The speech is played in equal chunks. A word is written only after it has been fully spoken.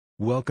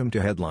Welcome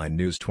to Headline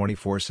News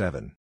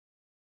 24/7.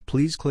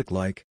 Please click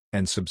like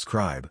and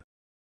subscribe.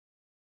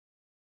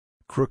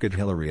 Crooked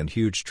Hillary in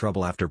huge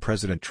trouble after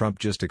President Trump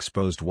just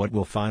exposed what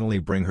will finally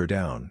bring her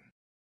down.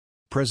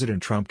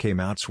 President Trump came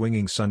out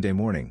swinging Sunday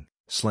morning,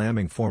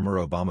 slamming former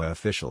Obama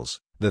officials,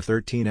 the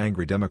 13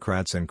 angry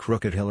Democrats and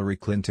crooked Hillary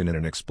Clinton in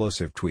an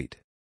explosive tweet.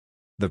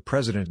 The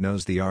president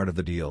knows the art of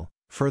the deal.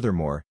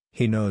 Furthermore,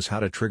 he knows how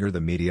to trigger the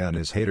media and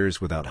his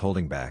haters without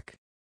holding back.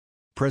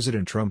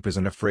 President Trump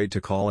isn't afraid to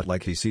call it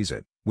like he sees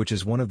it, which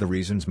is one of the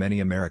reasons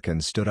many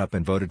Americans stood up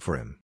and voted for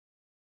him.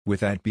 With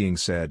that being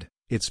said,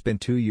 it's been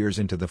 2 years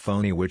into the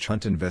phony witch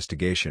hunt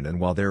investigation, and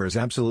while there is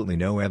absolutely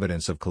no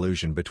evidence of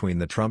collusion between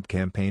the Trump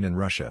campaign and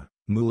Russia,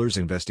 Mueller's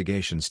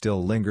investigation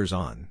still lingers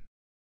on.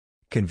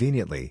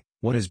 Conveniently,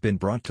 what has been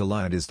brought to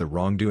light is the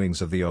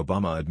wrongdoings of the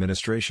Obama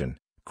administration,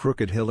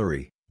 crooked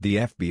Hillary, the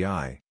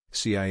FBI,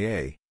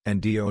 CIA,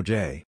 and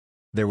DOJ.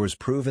 There was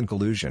proven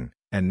collusion,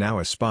 and now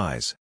as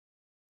spies.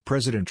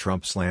 President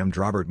Trump slammed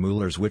Robert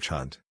Mueller's witch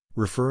hunt,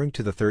 referring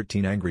to the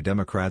 13 angry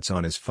Democrats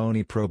on his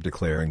phony probe,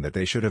 declaring that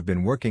they should have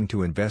been working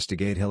to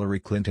investigate Hillary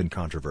Clinton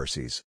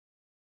controversies.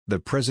 The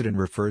president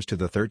refers to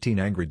the 13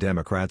 angry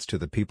Democrats to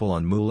the people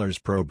on Mueller's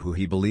probe who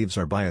he believes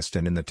are biased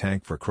and in the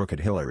tank for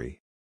crooked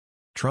Hillary.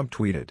 Trump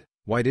tweeted,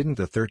 "Why didn't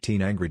the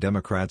 13 angry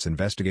Democrats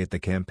investigate the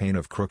campaign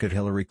of crooked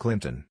Hillary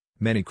Clinton?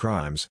 Many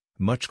crimes,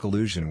 much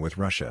collusion with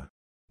Russia.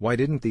 Why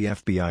didn't the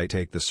FBI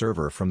take the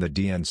server from the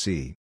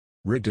DNC?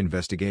 Rigged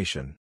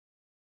investigation."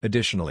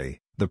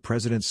 Additionally, the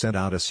president sent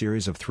out a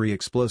series of 3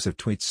 explosive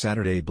tweets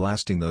Saturday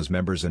blasting those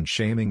members and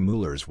shaming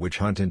Mueller's witch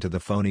hunt into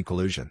the phony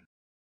collusion.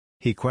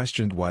 He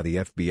questioned why the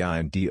FBI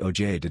and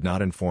DOJ did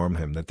not inform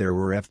him that there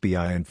were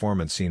FBI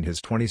informants in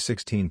his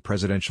 2016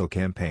 presidential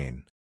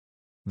campaign.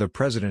 The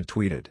president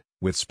tweeted,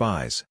 "With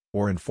spies,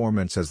 or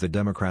informants as the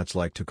Democrats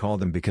like to call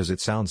them because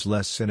it sounds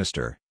less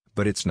sinister,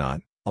 but it's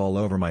not, all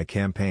over my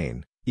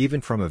campaign,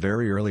 even from a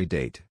very early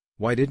date.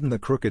 Why didn't the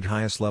crooked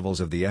highest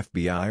levels of the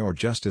FBI or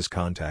Justice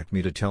contact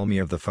me to tell me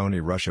of the phony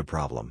Russia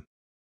problem?"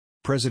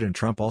 President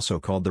Trump also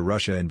called the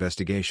Russia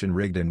investigation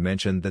rigged and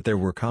mentioned that there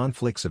were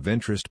conflicts of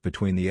interest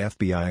between the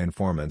FBI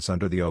informants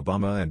under the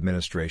Obama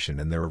administration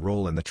and their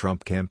role in the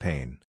Trump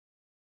campaign.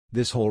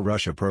 This whole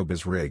Russia probe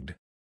is rigged.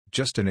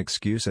 Just an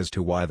excuse as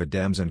to why the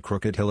Dems and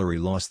crooked Hillary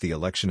lost the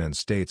election in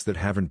states that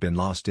haven't been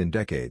lost in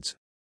decades.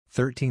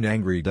 13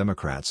 angry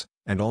Democrats,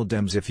 and all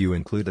Dems if you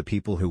include the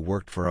people who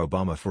worked for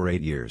Obama for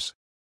 8 years.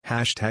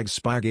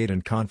 #Spygate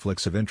and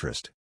conflicts of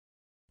interest.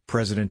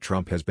 President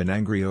Trump has been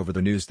angry over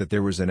the news that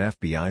there was an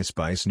FBI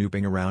spy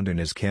snooping around in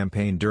his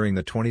campaign during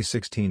the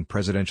 2016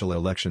 presidential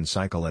election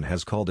cycle and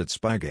has called it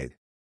Spygate.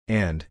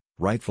 And,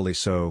 rightfully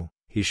so,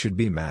 he should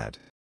be mad.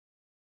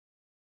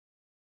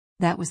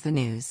 That was the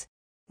news.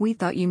 We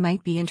thought you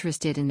might be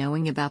interested in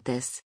knowing about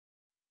this.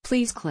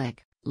 Please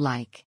click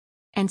like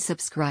and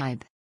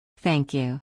subscribe. Thank you.